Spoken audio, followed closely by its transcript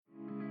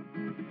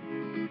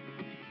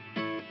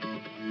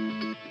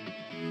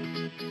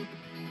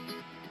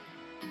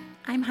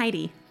I'm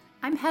Heidi.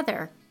 I'm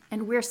Heather,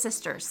 and we're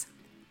sisters.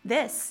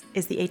 This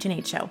is the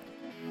H&H Show.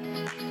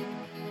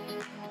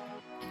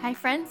 Hi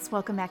friends,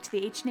 welcome back to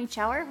the H&H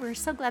Hour. We're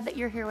so glad that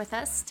you're here with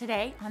us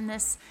today on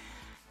this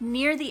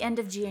near the end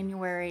of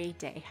January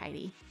day,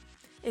 Heidi.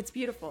 It's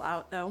beautiful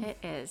out though. It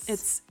is.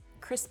 It's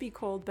crispy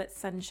cold but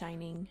sun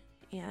shining,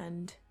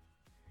 and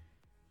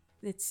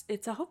it's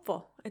a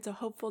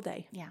hopeful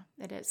day. Yeah,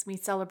 it is. We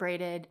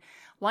celebrated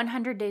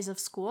 100 days of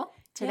school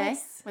today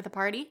with a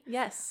party.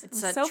 Yes.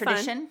 It's a so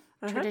tradition. Fun.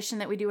 Tradition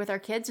that we do with our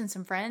kids and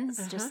some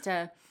friends just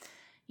to,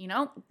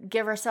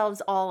 give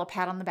ourselves all a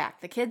pat on the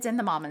back, the kids and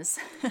the mamas.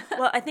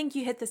 Well, I think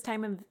you hit this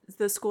time of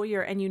the school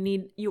year and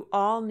you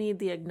all need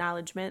the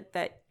acknowledgement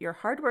that your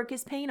hard work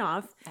is paying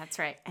off. That's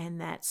right.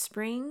 And that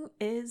spring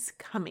is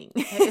coming.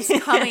 It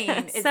is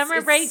coming.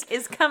 Summer break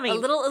is coming. A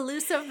little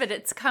elusive, but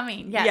it's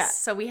coming. Yes. Yeah.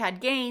 So we had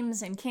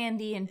games and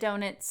candy and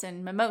donuts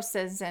and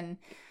mimosas and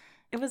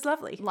it was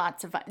lovely.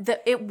 Lots of fun.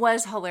 It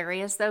was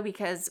hilarious, though,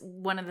 because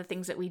one of the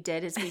things that we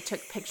did is we took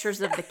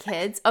pictures of the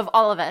kids, of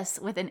all of us,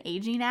 with an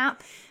aging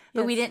app.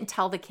 But we didn't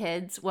tell the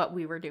kids what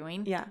we were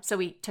doing. Yeah. So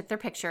we took their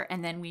picture,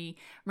 and then we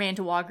ran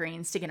to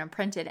Walgreens to get them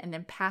printed and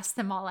then passed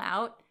them all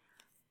out.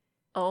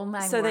 Oh,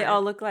 my So word. they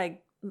all look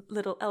like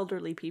little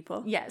elderly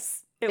people.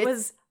 Yes. It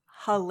was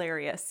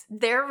hilarious.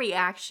 Their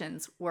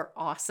reactions were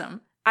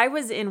awesome. I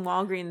was in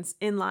Walgreens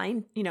in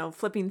line,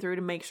 flipping through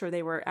to make sure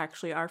they were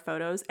actually our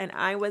photos, and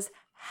I was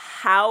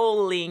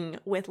howling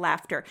with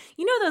laughter.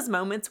 You know those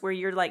moments where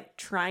you're like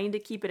trying to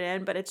keep it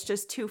in, but it's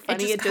just too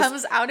funny. It just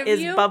comes out of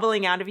you. Is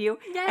bubbling out of you.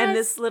 Yes. And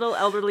this little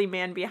elderly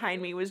man behind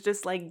me was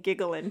just like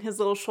giggling. His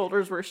little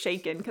shoulders were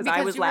shaking because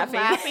I was laughing.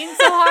 Laughing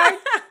so hard.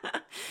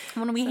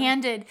 When we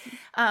handed,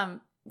 I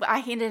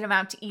handed them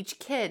out to each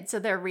kid, so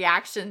their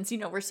reactions,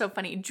 were so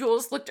funny.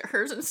 Jules looked at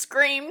hers and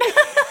screamed.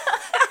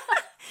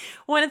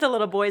 One of the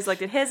little boys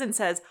looked at his and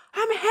says,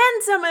 "I'm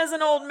handsome as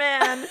an old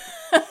man."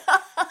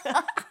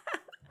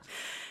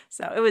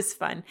 So it was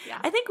fun. Yeah.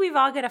 I think we've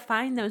all got to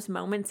find those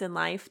moments in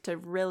life to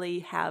really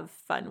have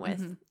fun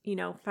with.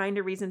 Find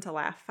a reason to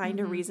laugh. Find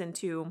a reason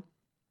to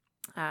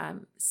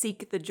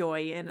seek the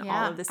joy in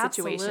all of the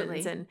situations.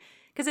 Absolutely. And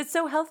because it's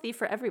so healthy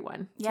for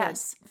everyone to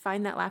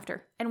find that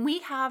laughter. And we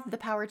have the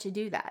power to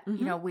do that.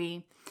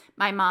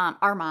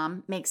 Our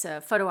mom makes a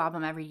photo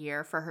album every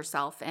year for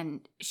herself,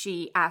 and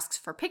she asks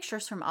for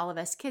pictures from all of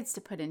us kids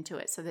to put into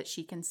it so that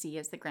she can see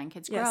as the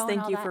grandkids grow. Yes,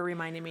 thank you that. for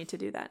reminding me to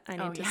do that. I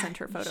need to send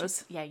her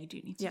photos. You do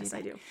need to do that. Yes,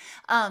 I do.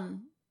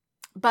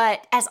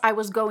 But as I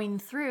was going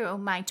through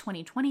my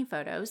 2020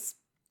 photos,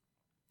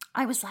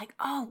 I was like,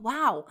 oh,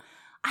 wow.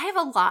 We had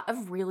a lot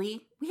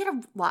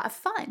of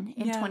fun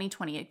in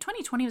 2020.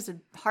 2020 was a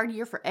hard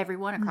year for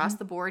everyone across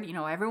the board.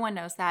 Everyone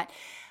knows that.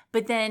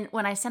 But then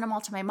when I sent them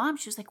all to my mom,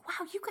 she was like,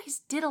 wow, you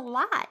guys did a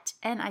lot.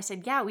 And I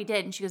said, yeah, we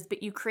did. And she goes,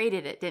 but you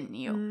created it, didn't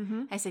you?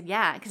 Mm-hmm. I said,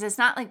 yeah, because it's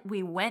not like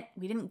we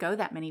didn't go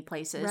that many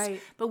places. Right.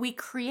 But we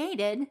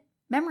created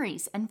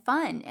memories and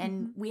fun,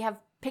 and we have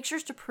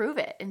pictures to prove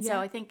it. And so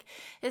I think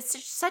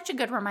it's such a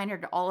good reminder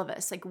to all of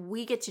us. Like,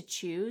 we get to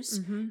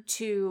choose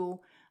to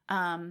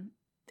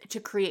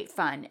create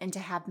fun and to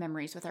have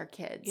memories with our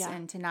kids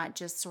and to not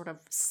just sort of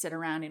sit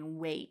around and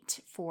wait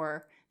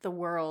for the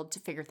world to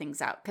figure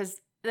things out,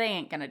 because they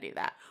ain't going to do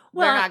that.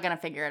 Well, they're not going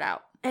to figure it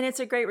out. And it's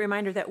a great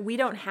reminder that we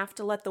don't have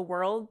to let the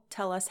world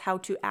tell us how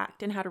to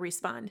act and how to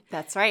respond.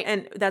 That's right.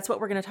 And that's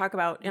what we're going to talk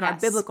about in our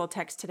biblical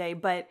text today.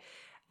 But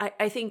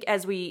I think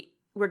as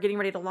we're getting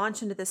ready to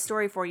launch into this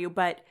story for you,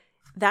 but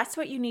that's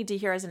what you need to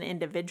hear as an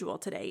individual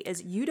today,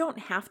 is you don't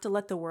have to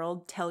let the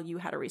world tell you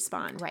how to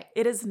respond. Right.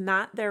 It is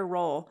not their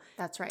role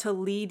to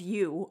lead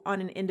you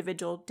on an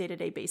individual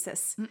day-to-day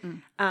basis.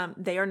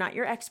 They are not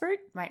your expert.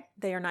 Right.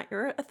 They are not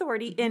your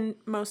authority in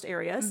most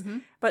areas,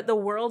 but the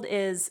world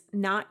is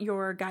not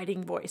your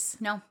guiding voice.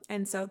 No.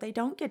 And so they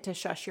don't get to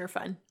shush your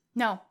fun.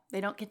 No, they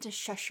don't get to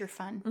shush your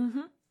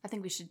fun. I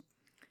think we should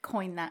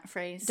coin that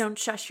phrase. Don't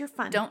shush your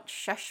fun. Don't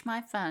shush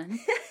my fun.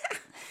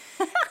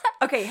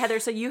 Okay, Heather,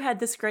 so you had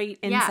this great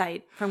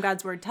insight from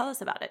God's Word. Tell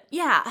us about it.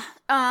 Yeah.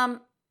 I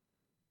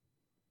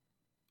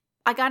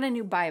got a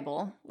new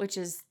Bible, which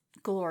is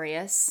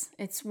glorious.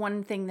 It's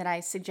one thing that I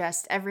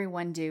suggest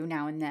everyone do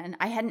now and then.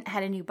 I hadn't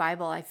had a new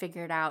Bible. I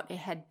figured out it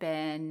had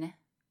been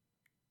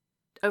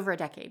over a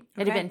decade.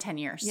 It had been 10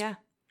 years. Yeah.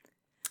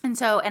 And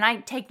I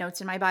take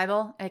notes in my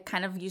Bible. I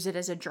kind of use it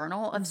as a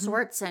journal of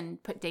sorts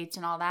and put dates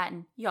and all that.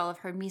 And y'all have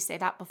heard me say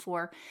that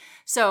before.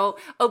 So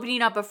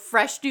opening up a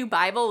fresh new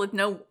Bible with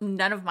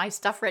none of my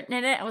stuff written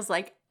in it, I was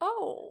like,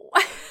 oh,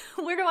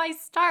 where do I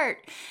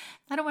start?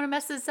 I don't want to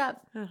mess this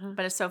up.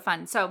 But it's so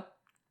fun. So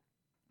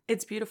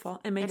it's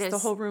beautiful. It makes the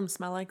whole room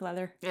smell like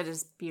leather. It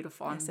is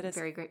beautiful. Yes, it is.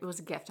 Very great. It was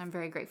a gift. I'm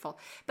very grateful.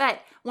 But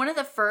one of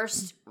the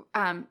first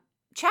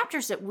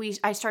chapters that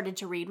I started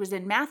to read was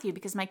in Matthew,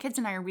 because my kids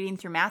and I are reading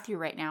through Matthew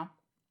right now.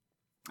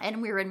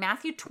 And we were in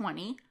Matthew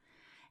 20.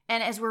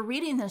 And as we're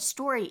reading this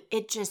story,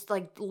 it just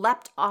like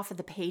leapt off of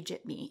the page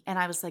at me. And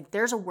I was like,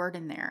 there's a word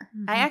in there.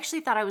 Mm-hmm. I actually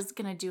thought I was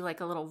going to do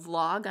like a little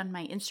vlog on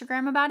my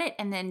Instagram about it.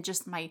 And then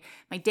just my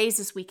days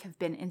this week have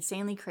been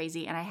insanely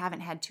crazy. And I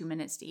haven't had 2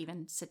 minutes to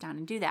even sit down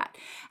and do that.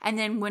 And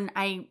then when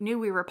I knew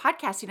we were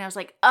podcasting, I was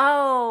like,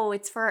 oh,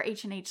 it's for our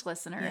H&H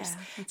listeners.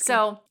 Yeah,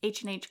 so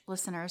H&H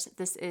listeners,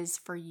 this is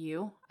for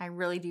you. I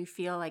really do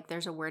feel like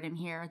there's a word in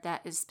here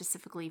that is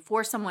specifically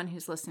for someone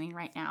who's listening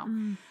right now.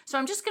 So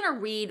I'm just going to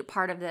read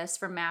part of this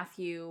from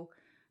Matthew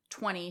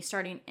 20,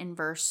 starting in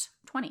verse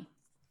 20.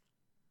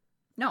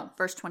 No,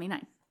 verse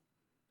 29.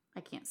 I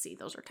can't see.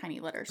 Those are tiny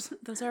letters.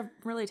 Those are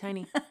really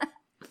tiny.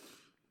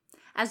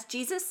 As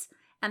Jesus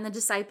and the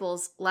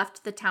disciples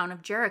left the town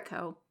of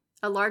Jericho,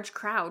 a large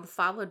crowd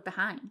followed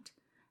behind.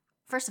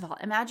 First of all,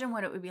 imagine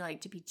what it would be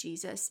like to be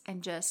Jesus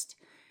and just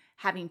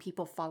having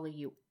people follow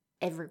you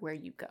everywhere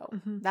you go.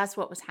 Mm-hmm. That's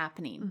what was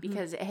happening,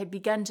 because it had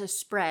begun to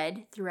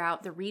spread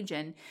throughout the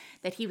region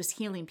that he was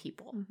healing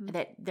people,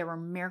 that there were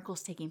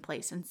miracles taking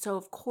place. And so,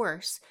 of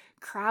course,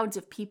 crowds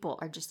of people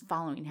are just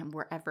following him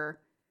wherever.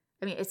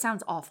 I mean, it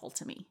sounds awful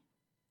to me.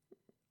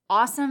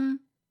 Awesome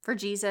for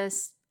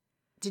Jesus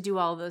to do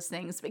all of those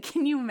things, but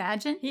can you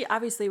imagine? He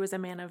obviously was a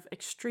man of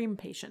extreme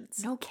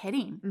patience. No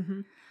kidding.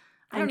 Mm-hmm.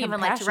 I don't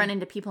even like to run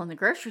into people in the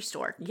grocery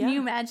store. Can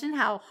you imagine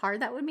how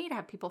hard that would be to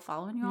have people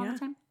following you all the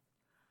time?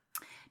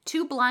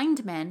 2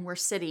 blind men were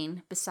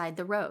sitting beside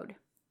the road.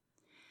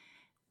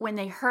 When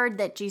they heard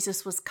that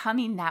Jesus was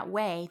coming that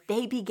way,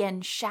 they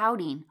began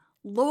shouting,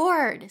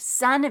 "Lord,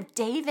 Son of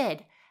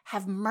David,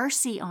 have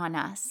mercy on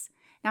us."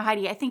 Now,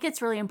 Heidi, I think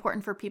it's really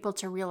important for people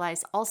to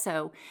realize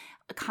also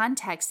a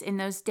context in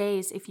those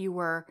days. If you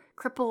were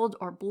crippled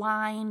or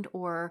blind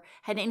or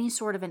had any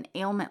sort of an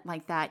ailment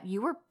like that,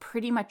 you were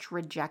pretty much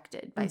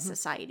rejected by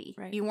society.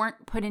 Right. You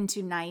weren't put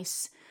into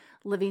nice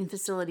living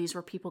facilities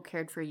where people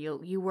cared for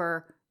you.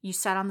 You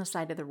sat on the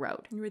side of the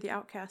road. You were the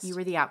outcast. You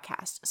were the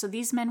outcast. So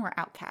these men were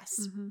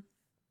outcasts. Mm-hmm.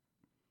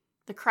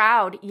 The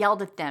crowd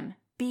yelled at them,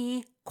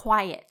 "Be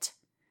quiet."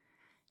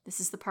 This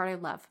is the part I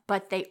love.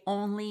 But they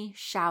only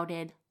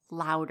shouted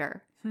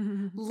louder.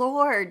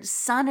 "Lord,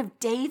 Son of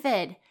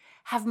David,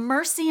 have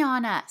mercy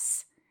on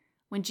us."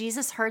 When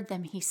Jesus heard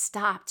them, he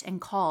stopped and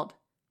called,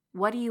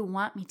 "What do you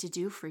want me to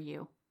do for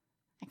you?"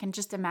 I can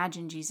just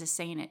imagine Jesus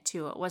saying it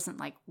too. It wasn't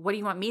like, "What do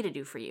you want me to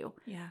do for you?"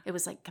 Yeah. It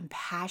was like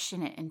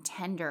compassionate and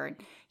tender. And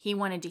he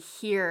wanted to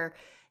hear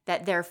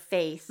that their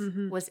faith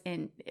was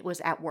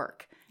at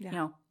work. Yeah. You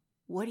know,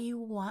 "What do you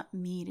want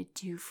me to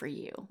do for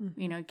you?"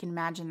 You know, you can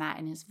imagine that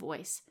in his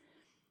voice.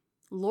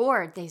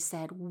 "Lord," they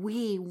said,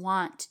 "we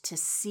want to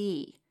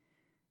see."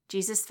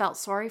 Jesus felt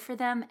sorry for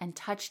them and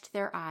touched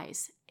their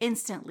eyes.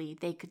 Instantly,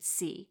 they could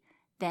see.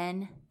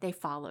 Then they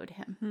followed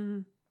him. Mm-hmm.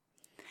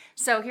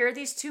 So here are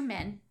these 2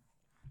 men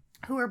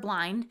who are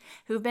blind,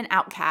 who've been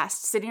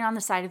outcast, sitting on the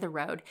side of the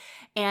road.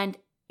 And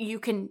they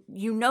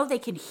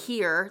can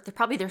hear.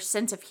 Probably their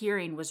sense of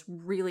hearing was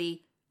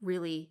really,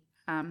 really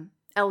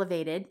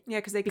elevated. Yeah,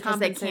 because they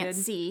can't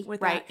see,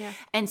 right? Yeah.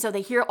 And so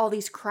they hear all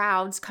these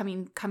crowds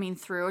coming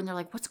through, and they're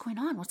like, "What's going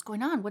on? What's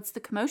going on? What's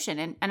the commotion?"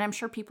 And I'm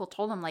sure people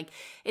told them, like,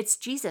 "It's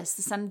Jesus,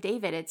 the Son of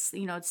David. It's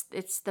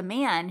the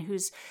man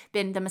who's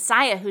been the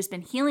Messiah, who's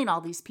been healing all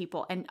these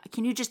people." And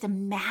can you just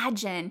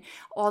imagine?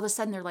 All of a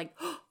sudden, they're like,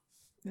 "Oh,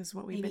 this is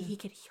what maybe he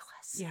could heal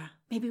us. Yeah.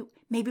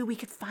 Maybe we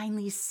could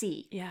finally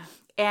see." Yeah.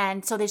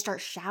 And so they start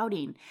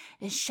shouting.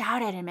 They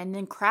shout at him, and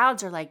then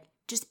crowds are like,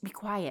 "Just be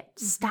quiet.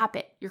 Stop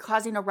it. You're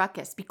causing a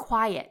ruckus. Be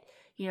quiet."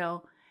 You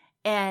know,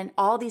 and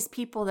all these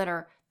people that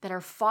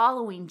are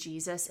following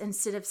Jesus,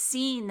 instead of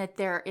seeing that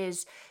there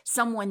is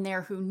someone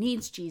there who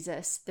needs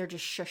Jesus, they're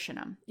just shushing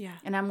him. Yeah.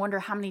 And I wonder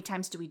how many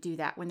times do we do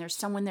that when there's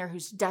someone there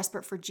who's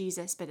desperate for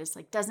Jesus, but it's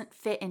like doesn't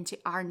fit into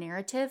our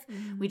narrative.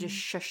 We just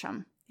shush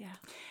them. Yeah.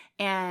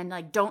 And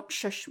like, "Don't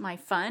shush my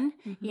fun,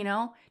 you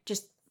know,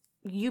 just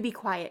you be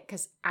quiet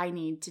because I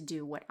need to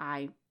do what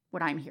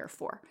I'm here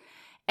for."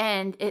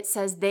 And it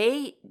says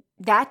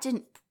that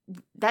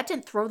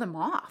didn't throw them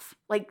off.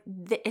 Like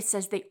it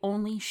says they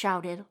only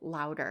shouted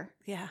louder.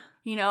 Yeah.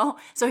 You know?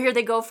 So here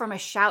they go from a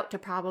shout to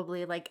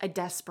probably like a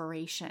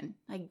desperation.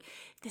 Like,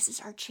 "This is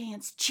our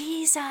chance.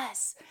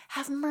 Jesus,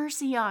 have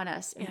mercy on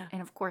us."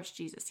 And of course,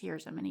 Jesus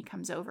hears them and he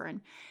comes over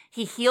and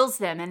he heals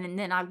them. And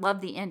then I love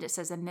the end. It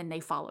says, "And then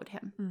they followed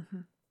him."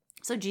 Mm-hmm.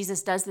 So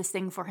Jesus does this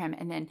thing for him.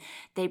 And then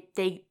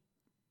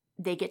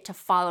they get to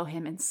follow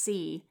him and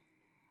see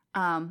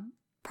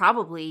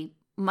probably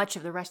much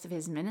of the rest of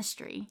his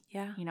ministry.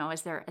 Yeah. You know,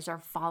 as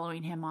they're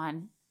following him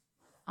on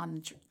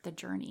the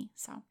journey.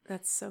 So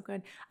that's so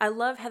good. I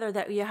love, Heather,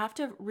 that you have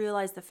to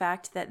realize the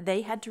fact that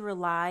they had to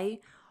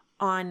rely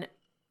on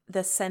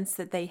the sense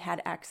that they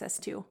had access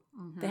to.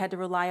 They had to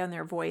rely on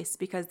their voice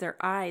because their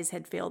eyes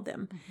had failed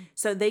them.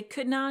 So they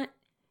could not.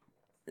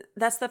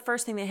 That's the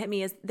first thing that hit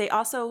me is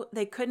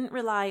they couldn't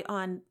rely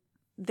on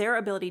their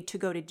ability to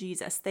go to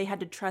Jesus. They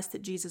had to trust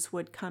that Jesus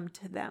would come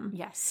to them.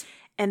 Yes.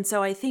 And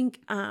so I think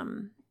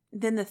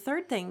then the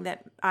third thing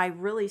that I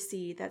really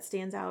see that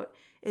stands out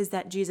is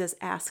that Jesus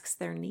asks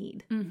their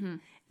need.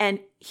 And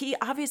he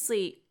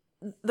obviously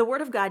the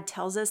Word of God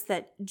tells us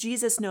that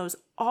Jesus knows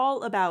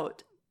all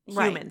about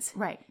humans.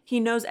 Right. He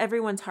knows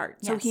everyone's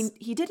heart. So Yes.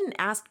 he didn't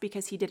ask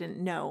because he didn't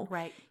know.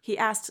 Right. He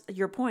asked,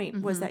 your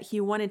point was that he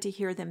wanted to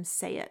hear them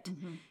say it.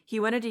 He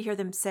wanted to hear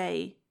them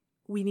say,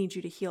 we need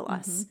you to heal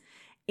us.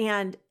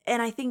 And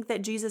I think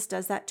that Jesus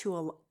does that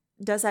to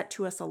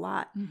us a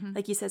lot.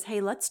 Like he says,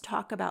 hey, let's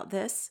talk about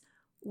this.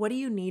 What do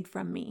you need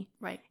from me?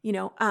 Right. You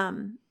know,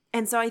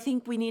 and so I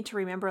think we need to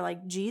remember,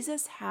 like,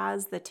 Jesus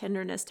has the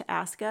tenderness to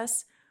ask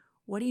us,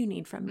 what do you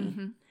need from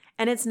me?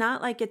 And it's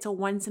not like it's a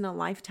once in a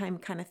lifetime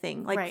kind of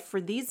thing. Like for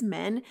these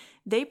men,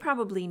 they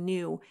probably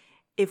knew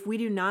if we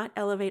do not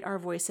elevate our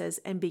voices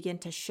and begin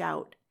to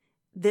shout,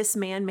 this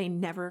man may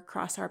never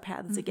cross our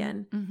paths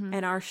again.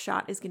 And our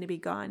shot is going to be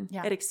gone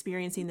at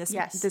experiencing this,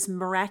 this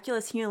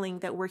miraculous healing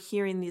that we're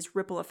hearing these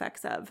ripple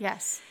effects of.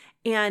 Yes.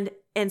 And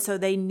so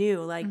they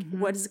knew, like,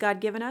 what has God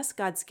given us?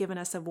 God's given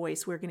us a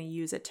voice. We're going to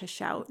use it to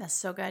shout. That's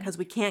so good. Because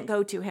we can't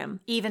go to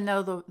him. Even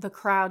though the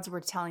crowds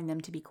were telling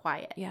them to be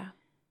quiet. Yeah.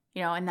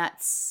 You know, and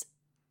that's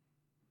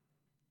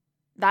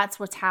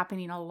what's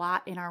happening a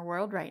lot in our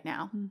world right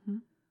now.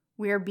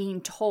 We are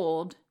being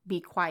told, be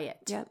quiet.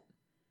 Yep.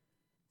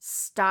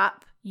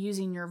 Stop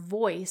using your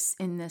voice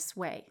in this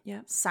way.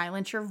 Yep.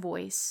 Silence your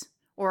voice,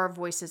 or our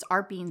voices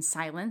are being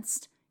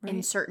silenced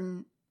in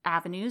certain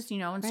avenues, you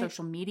know, in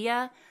social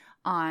media,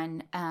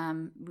 on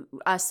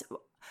us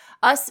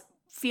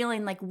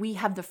feeling like we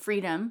have the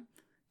freedom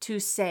to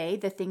say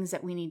the things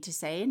that we need to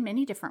say in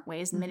many different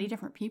ways, many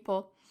different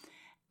people.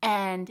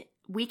 And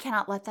we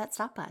cannot let that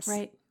stop us.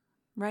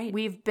 Right.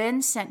 We've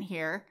been sent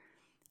here,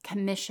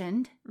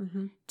 commissioned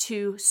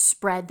to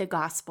spread the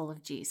gospel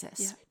of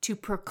Jesus, to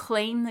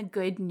proclaim the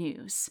good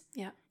news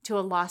to a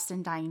lost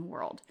and dying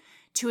world,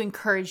 to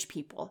encourage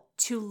people,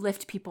 to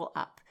lift people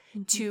up,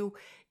 to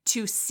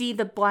see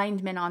the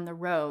blind men on the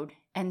road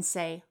and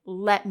say,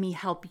 let me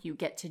help you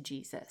get to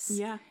Jesus.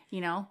 Yeah. You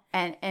know,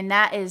 and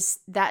that is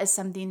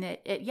something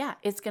that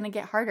it's going to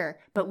get harder,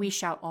 but we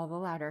shout all the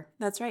louder.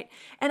 That's right.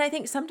 And I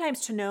think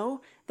sometimes to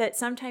know that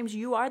sometimes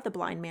you are the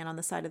blind man on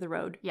the side of the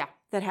road. Yeah.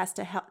 That has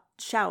to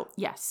shout.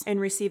 Yes.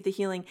 And receive the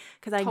healing.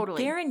 Because I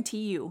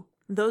guarantee you,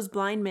 those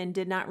blind men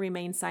did not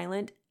remain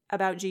silent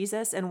about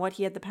Jesus and what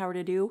he had the power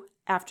to do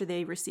after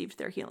they received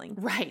their healing.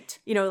 Right.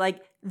 You know,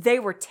 like they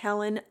were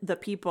telling the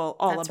people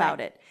all about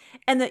it.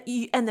 And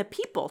the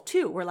people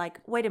too were like,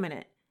 wait a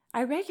minute,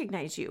 I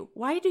recognize you.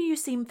 Why do you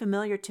seem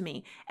familiar to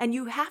me? And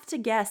you have to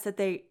guess that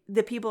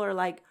the people are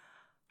like,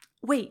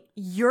 wait,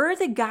 you're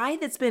the guy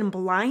that's been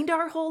blind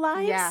our whole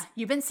lives? Yeah.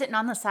 You've been sitting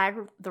on the side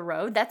of the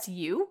road. That's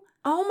you?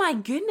 Oh my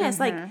goodness.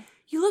 Like,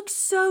 you look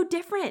so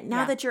different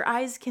now that your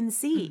eyes can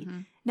see.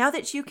 Now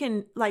that you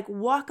can, like,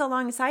 walk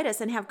alongside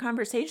us and have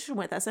conversation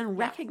with us and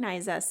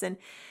recognize us. And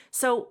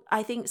so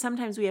I think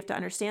sometimes we have to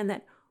understand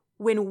that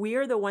when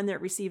we're the one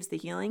that receives the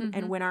healing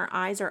and when our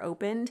eyes are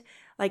opened,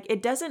 like,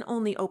 it doesn't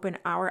only open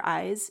our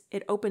eyes,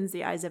 it opens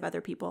the eyes of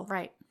other people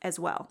as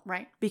well.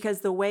 Right.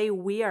 Because the way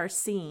we are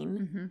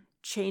seen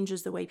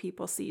changes the way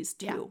people sees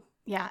too.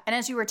 Yeah. And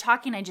as you were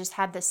talking, I just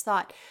had this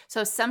thought.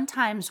 So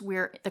sometimes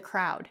we're the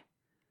crowd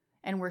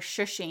and we're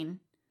shushing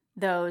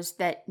those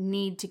that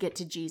need to get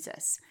to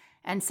Jesus.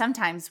 And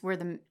sometimes we're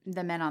the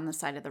men on the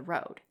side of the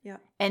road. Yeah.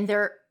 And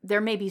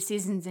there may be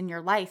seasons in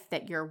your life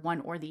that you're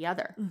one or the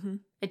other.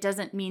 It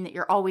doesn't mean that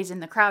you're always in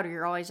the crowd or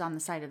you're always on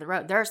the side of the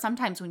road. There are some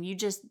times when you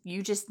just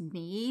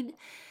need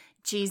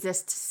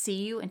Jesus to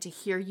see you and to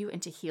hear you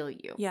and to heal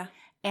you. Yeah.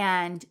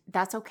 And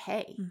that's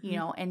okay, you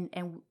know,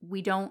 and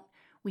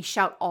we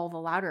shout all the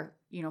louder,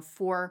 you know,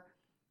 for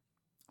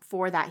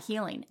that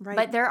healing. Right.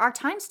 But there are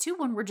times too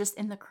when we're just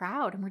in the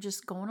crowd and we're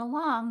just going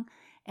along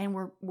and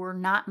we're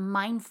not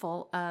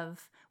mindful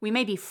of, we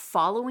may be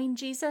following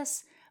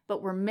Jesus,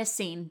 but we're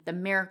missing the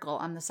miracle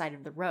on the side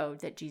of the road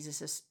that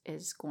Jesus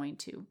is going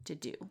to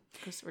do,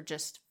 because we're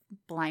just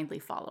blindly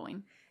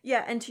following.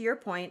 Yeah, and to your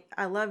point,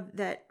 I love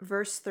that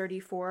verse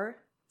 34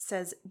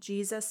 says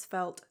Jesus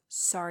felt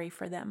sorry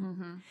for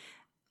them.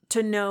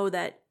 To know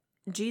that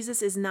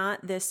Jesus is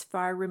not this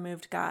far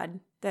removed God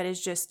that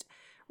is just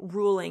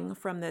ruling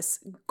from this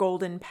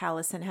golden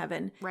palace in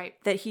heaven. Right.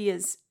 That he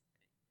is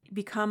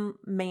become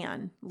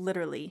man,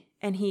 literally,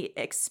 and he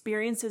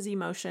experiences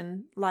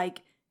emotion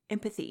like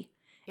empathy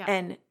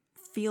and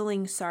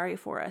feeling sorry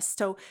for us.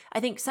 So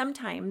I think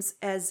sometimes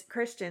as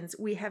Christians,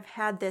 we have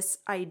had this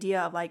idea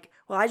of like,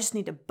 well, I just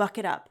need to buck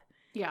it up.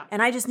 Yeah.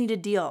 And I just need to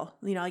deal,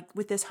 you know, like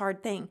with this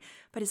hard thing.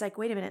 But it's like,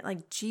 wait a minute,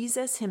 like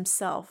Jesus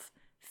himself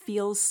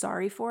feels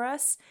sorry for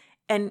us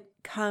and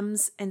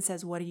comes and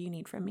says, what do you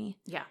need from me?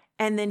 Yeah.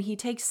 And then he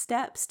takes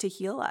steps to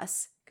heal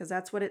us, because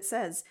that's what it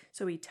says.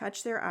 So he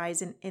touched their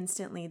eyes and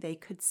instantly they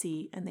could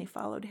see and they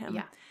followed him.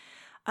 Yeah.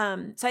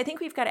 So I think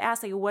we've got to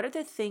ask, like, what are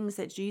the things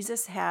that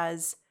Jesus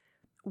has,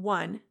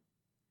 one,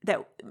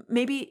 that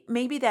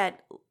maybe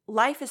that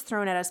life is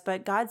thrown at us,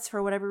 but God's,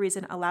 for whatever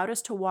reason, allowed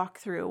us to walk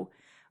through,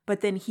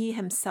 but then he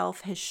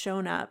himself has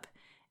shown up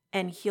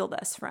and healed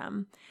us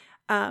from.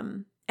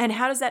 And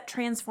how does that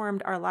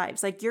transformed our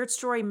lives? Like, your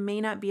story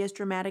may not be as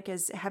dramatic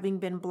as having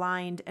been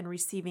blind and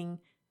receiving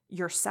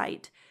your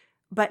sight,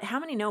 But how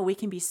many know we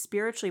can be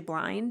spiritually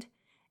blind,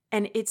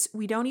 and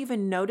we don't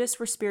even notice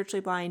we're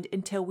spiritually blind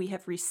until we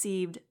have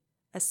received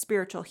a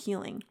spiritual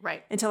healing.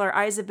 Right. Until our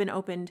eyes have been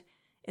opened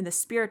in the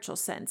spiritual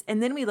sense.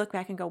 And then we look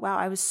back and go, wow,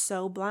 I was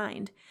so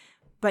blind,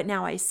 but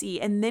now I see.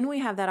 And then we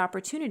have that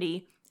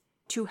opportunity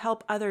to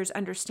help others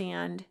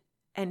understand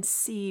and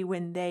see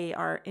when they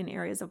are in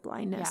areas of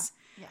blindness.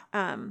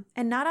 Yeah.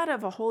 And not out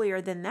of a holier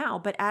than thou,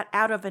 but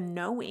out of a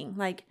knowing,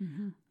 like,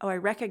 oh, I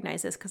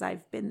recognize this because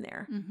I've been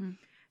there.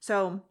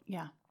 So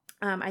yeah,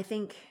 I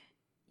think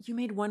you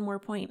made one more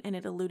point and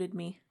it eluded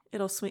me.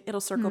 It'll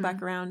circle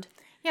back around.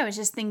 Yeah, I was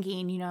just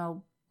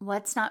thinking,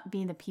 let's not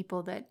be the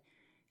people that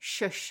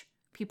shush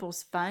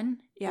people's fun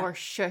or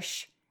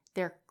shush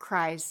their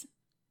cries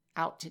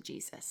out to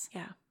Jesus.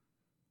 Yeah.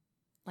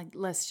 Like,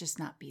 let's just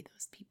not be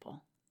those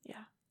people.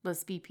 Yeah.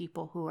 Let's be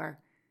people who are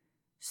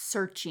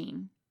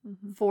searching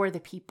for the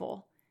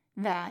people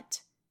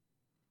that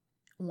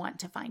want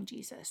to find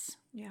Jesus.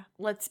 Yeah.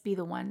 Let's be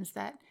the ones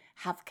that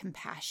have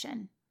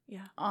compassion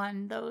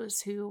on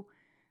those who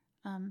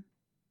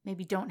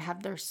maybe don't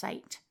have their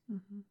sight.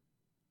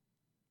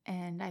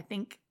 And I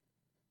think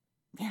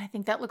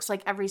that looks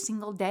like every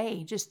single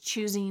day, just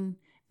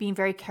being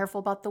very careful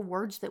about the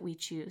words that we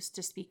choose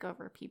to speak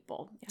over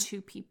people,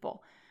 to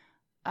people.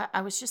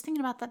 I was just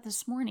thinking about that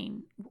this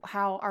morning,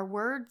 how our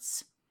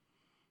words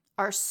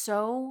are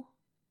so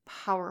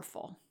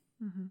powerful,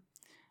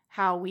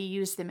 how we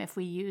use them. If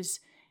we use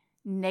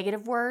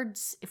negative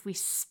words, if we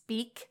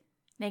speak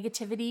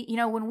negativity,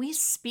 when we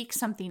speak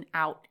something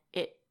out,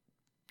 it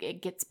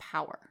gets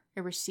power.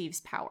 It receives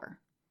power.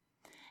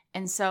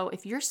 And so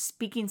if you're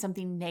speaking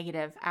something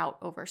negative out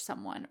over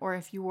someone, or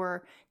if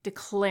you're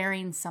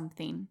declaring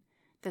something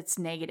that's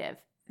negative,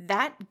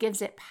 that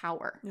gives it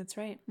power. That's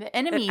right. The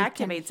enemy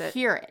can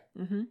hear it.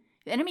 Mm-hmm.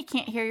 The enemy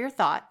can't hear your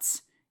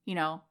thoughts.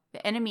 The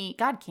enemy,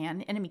 God can,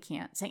 the enemy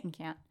can't, Satan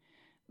can't.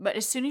 But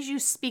as soon as you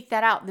speak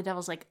that out, the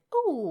devil's like,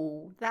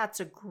 oh, that's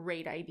a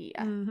great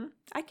idea.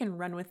 I can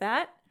run with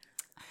that.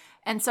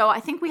 And so I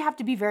think we have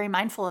to be very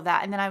mindful of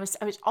that. And then I was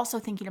also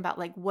thinking about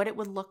like what it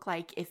would look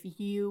like if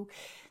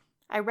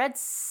I read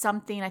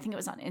something, I think it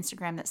was on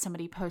Instagram, that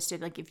somebody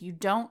posted, like, if you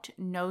don't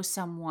know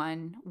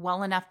someone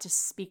well enough to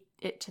speak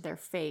it to their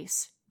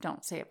face,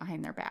 don't say it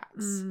behind their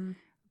backs.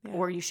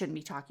 Or you shouldn't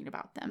be talking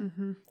about them.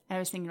 And I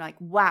was thinking like,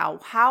 wow,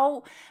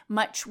 how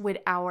much would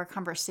our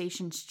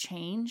conversations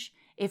change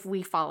if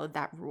we followed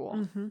that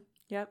rule?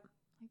 Yep.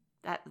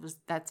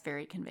 That's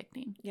very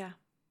convicting. Yeah.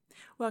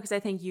 Well, because I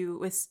think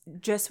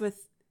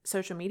with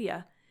social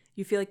media,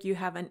 you feel like you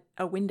have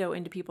a window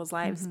into people's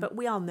lives, but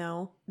we all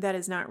know that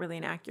is not really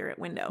an accurate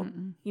window.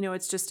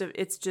 It's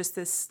just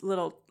this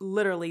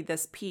literally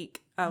this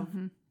peak of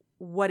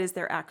what is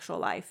their actual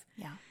life.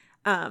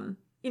 Yeah.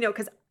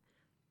 Because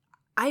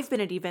I've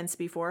been at events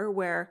before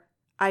where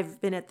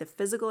I've been at the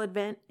physical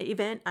event,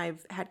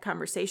 I've had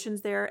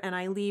conversations there, and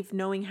I leave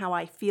knowing how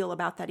I feel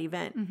about that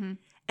event.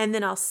 And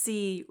then I'll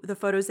see the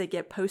photos that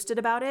get posted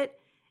about it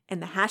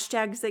and the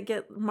hashtags that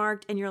get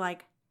marked, and you're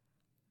like,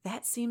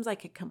 that seems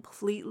like a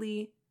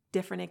completely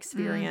different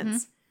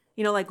experience.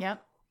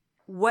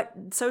 What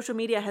social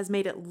media has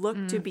made it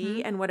look to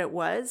be and what it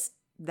was,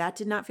 that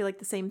did not feel like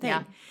the same thing.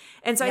 Yeah.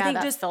 And so I think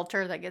that just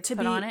filter that gets to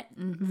put be on it.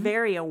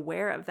 very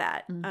aware of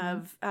that,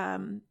 of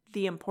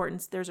the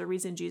importance. There's a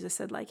reason Jesus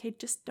said, like, hey,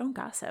 just don't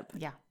gossip.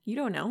 Yeah. You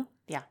don't know.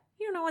 Yeah.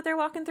 You don't know what they're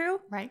walking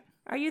through. Right.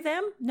 Are you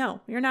them?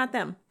 No, you're not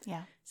them.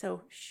 Yeah.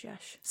 So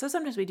shush. So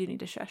sometimes we do need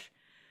to shush.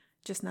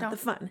 Just not the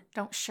fun.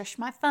 Don't shush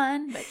my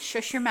fun, but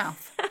shush your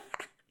mouth.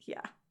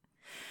 Yeah.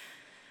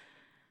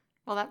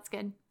 Well, that's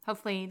good.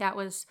 Hopefully that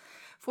was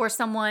for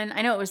someone.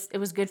 I know it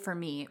was good for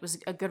me. It was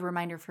a good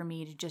reminder for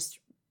me to just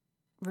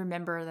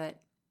remember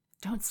that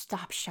don't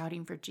stop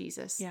shouting for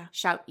Jesus. Yeah.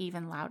 Shout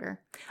even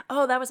louder.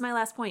 Oh, that was my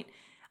last point.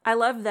 I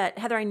love that,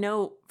 Heather, I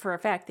know for a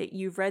fact that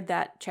you've read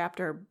that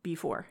chapter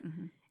before.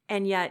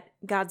 And yet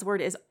God's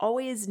word is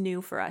always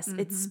new for us.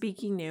 It's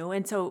speaking new.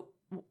 And so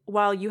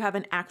while you have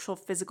an actual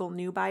physical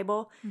new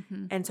Bible,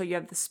 and so you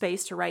have the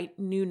space to write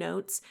new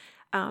notes,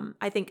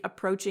 I think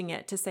approaching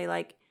it to say,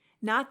 like,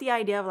 not the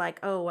idea of like,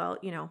 oh, well,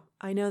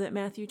 I know that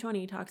Matthew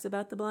 20 talks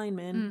about the blind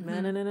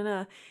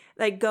man.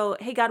 Like, go,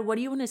 hey, God, what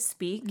do you want to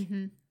speak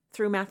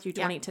through Matthew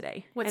 20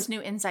 today? What's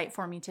new insight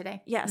for me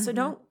today? Yeah. So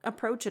don't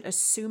approach it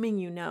assuming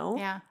you know.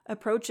 Yeah.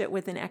 Approach it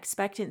with an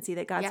expectancy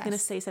that God's going to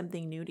say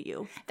something new to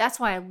you.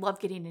 That's why I love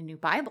getting a new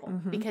Bible,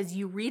 because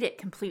you read it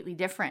completely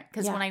different.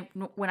 Because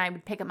when I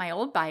would pick up my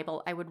old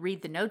Bible, I would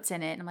read the notes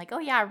in it. And I'm like, oh,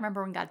 yeah, I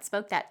remember when God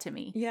spoke that to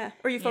me. Yeah.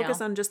 Or you focus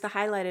on just the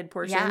highlighted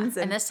portions.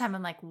 Yeah. And this time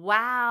I'm like,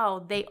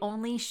 wow, they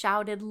only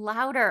shouted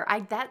louder.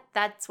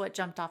 That's what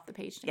jumped off the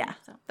page to me.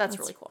 So that's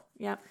really cool.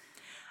 Yeah.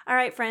 All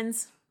right,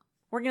 friends.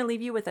 We're going to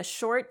leave you with a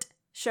short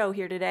show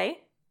here today,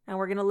 and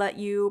we're going to let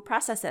you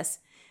process this.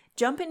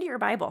 Jump into your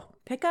Bible.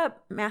 Pick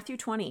up Matthew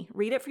 20.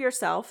 Read it for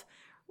yourself.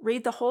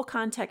 Read the whole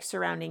context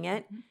surrounding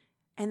it,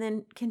 and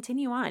then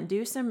continue on.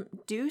 Do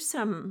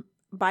some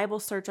Bible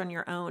search on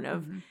your own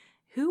of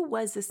who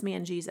was this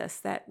man Jesus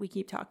that we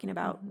keep talking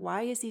about?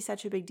 Why is he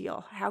such a big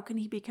deal? How can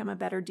he become a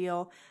bigger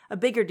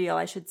deal,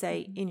 I should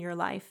say, in your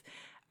life?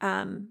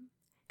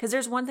 Because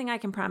there's one thing I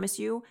can promise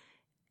you.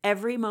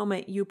 Every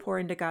moment you pour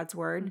into God's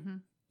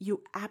word,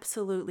 you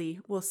absolutely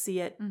will see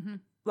it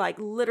like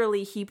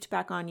literally heaped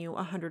back on you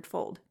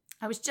 100-fold.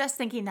 I was just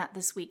thinking that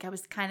this week. I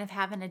was kind of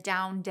having a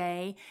down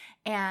day,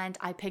 and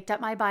I picked up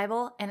my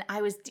Bible, and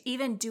I was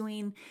even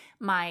doing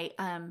my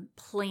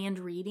planned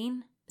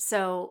reading.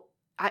 So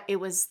it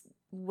was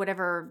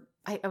whatever,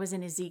 I was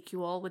in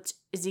Ezekiel, which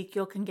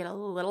Ezekiel can get a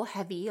little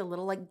heavy, a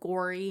little like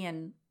gory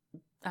and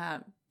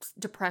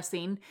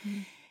depressing.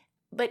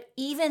 But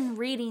even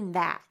reading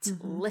that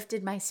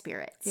lifted my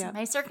spirits. Yep.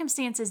 My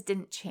circumstances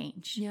didn't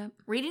change. Yep.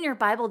 Reading your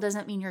Bible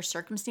doesn't mean your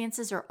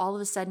circumstances are all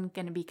of a sudden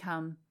going to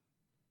become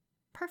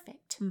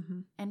perfect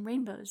and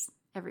rainbows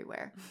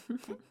everywhere, and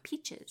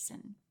peaches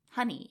and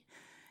honey.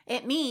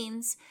 It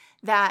means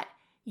that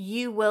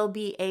you will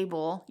be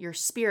able, your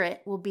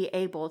spirit will be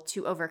able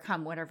to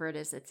overcome whatever it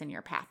is that's in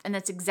your path. And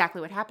that's exactly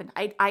what happened.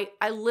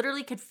 I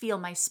literally could feel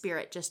my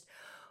spirit just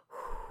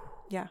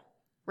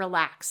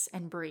relax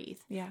and breathe.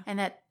 Yeah. And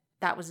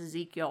that was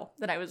Ezekiel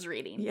that I was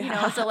reading. Yeah. You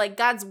know, so like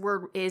God's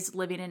word is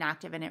living and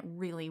active, and it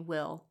really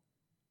will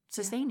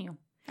sustain you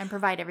and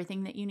provide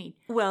everything that you need.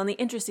 Well, and the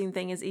interesting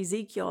thing is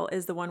Ezekiel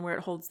is the one where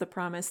it holds the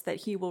promise that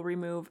he will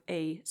remove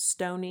a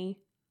stony,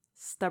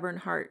 stubborn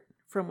heart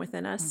from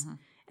within us.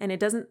 And it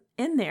doesn't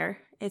end there.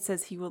 It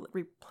says he will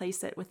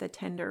replace it with a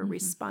tender,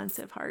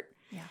 responsive heart.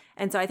 Yeah.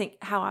 And so I think,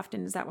 how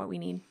often is that what we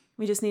need?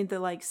 We just need the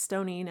like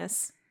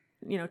stoniness,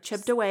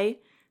 chipped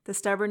away, the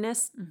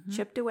stubbornness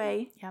chipped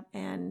away,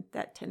 and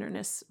that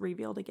tenderness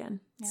revealed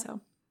again. Yep.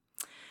 So,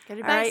 good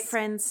advice. All right,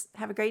 friends,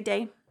 have a great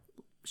day.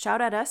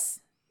 Shout at us.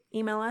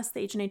 Email us,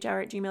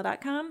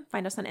 thehnhour@gmail.com.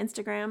 Find us on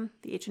Instagram,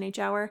 the HNH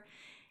Hour,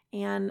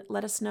 and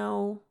let us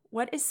know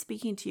what is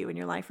speaking to you in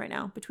your life right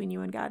now between you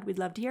and God. We'd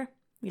love to hear.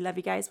 We love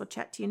you guys. We'll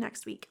chat to you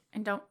next week.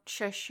 And don't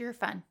shush your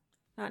fun.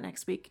 Not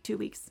next week, 2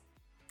 weeks.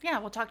 Yeah,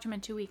 we'll talk to him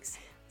in 2 weeks.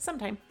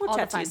 Sometime. We'll All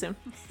chat the to you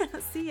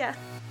soon. See ya.